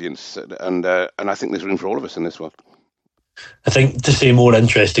younger audience, and I think there's room for all of us in this world. I think to say more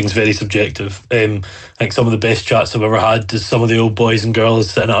interesting is very subjective. I think some of the best chats I've ever had is some of the old boys and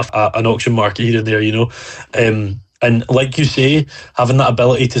girls sitting at an auction market here and there, and like you say, having that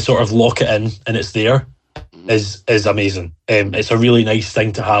ability to sort of lock it in and it's there is amazing. It's a really nice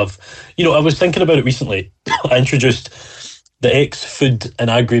thing to have. I was thinking about it recently. I introduced the ex-food and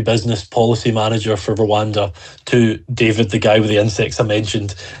agribusiness policy manager for Rwanda to David, the guy with the insects I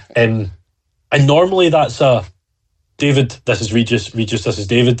mentioned. And normally that's David, this is Regis, this is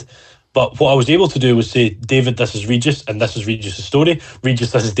David. But what I was able to do was say, David, this is Regis, and this is Regis' story.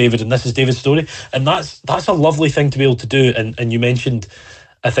 Regis, this is David, and this is David's story. And that's a lovely thing to be able to do. And you mentioned,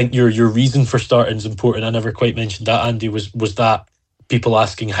 I think your reason for starting is important. I never quite mentioned that, Andy, was that people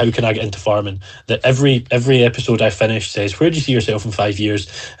asking, how can I get into farming? That every episode I finish says, where do you see yourself in 5 years?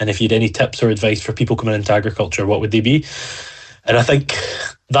 And if you had any tips or advice for people coming into agriculture, what would they be? And I think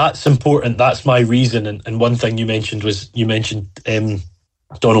that's important. That's my reason. And one thing you mentioned was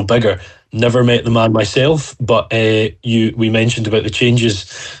Donald Bigger. Never met the man myself, but we mentioned about the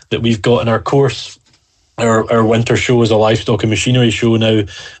changes that we've got in our course. Our winter show is a livestock and machinery show now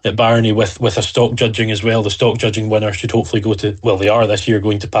at Barony with a stock judging as well. The stock judging winner should hopefully they are this year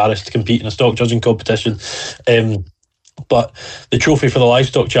going to Paris to compete in a stock judging competition. But the trophy for the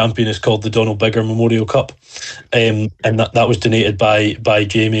livestock champion is called the Donald Bigger Memorial Cup, and that was donated by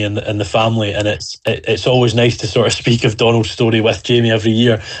Jamie and the family. And it's always nice to sort of speak of Donald's story with Jamie every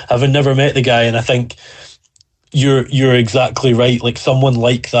year, having never met the guy. And I think you're exactly right. Like someone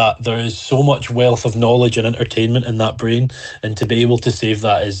like that, there is so much wealth of knowledge and entertainment in that brain, and to be able to save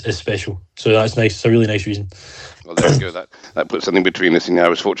that is special. So that's nice. It's a really nice reason. Well, there you go. That puts something between us. I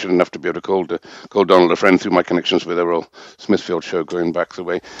was fortunate enough to be able to call Donald a friend through my connections with the Royal Smithfield show going back the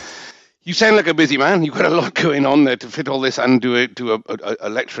way. You sound like a busy man. You've got a lot going on there to fit all this and do a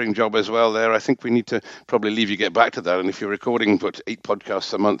lecturing job as well there. I think we need to probably leave you get back to that. And if you're recording 8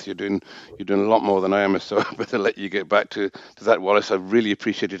 podcasts a month, you're doing a lot more than I am. So I better let you get back to that, Wallace. I really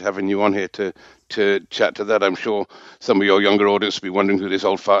appreciated having you on here to chat to that. I'm sure some of your younger audience will be wondering who this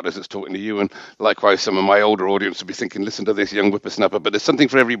old fart is that's talking to you. And likewise, some of my older audience will be thinking, listen to this young whippersnapper. But there's something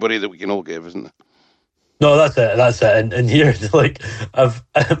for everybody that we can all give, isn't there? No, that's it. And here, like, I've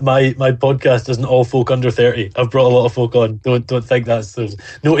my podcast isn't all folk under 30. I've brought a lot of folk on. Don't think there's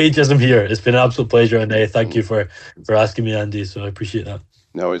no ageism here. It's been an absolute pleasure, and thank you for asking me, Andy. So I appreciate that.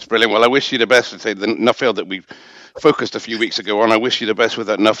 No, it's brilliant. Well, I wish you the best. I'd say the Nuffield that we focused a few weeks ago on. I wish you the best with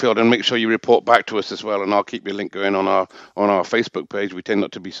that Nuffield, and make sure you report back to us as well. And I'll keep your link going on our Facebook page. We tend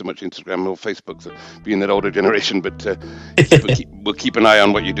not to be so much Instagram or Facebook, so being that older generation, but we'll keep an eye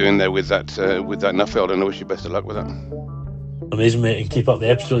on what you're doing there with that Nuffield. And I wish you best of luck with that. Amazing, mate, and keep up the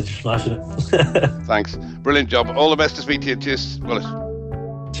episodes. You're smashing it. Thanks, brilliant job. All the best to speak to you. Cheers,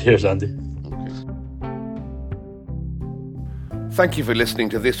 Wallace. Cheers, Andy. Thank you for listening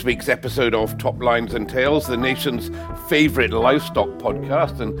to this week's episode of Top Lines and Tales, the nation's favourite livestock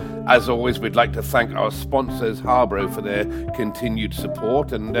podcast. And as always, we'd like to thank our sponsors, Harborough, for their continued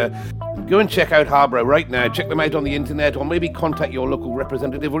support. And go and check out Harborough right now. Check them out on the internet, or maybe contact your local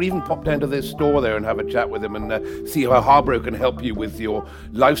representative, or even pop down to their store there and have a chat with them and see how Harborough can help you with your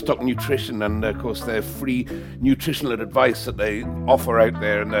livestock nutrition and, of course, their free nutritional advice that they offer out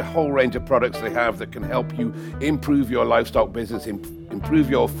there, and the whole range of products they have that can help you improve your livestock business, improve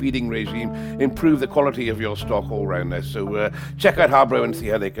your feeding regime, improve the quality of your stock all round there. So check out Harborough and see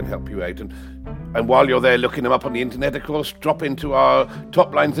how they can help you out. And while you're there looking them up on the internet, of course, drop into our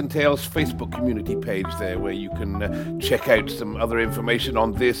Top Lines and Tales Facebook community page there, where you can check out some other information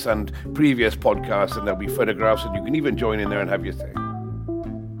on this and previous podcasts, and there'll be photographs, and you can even join in there and have your say.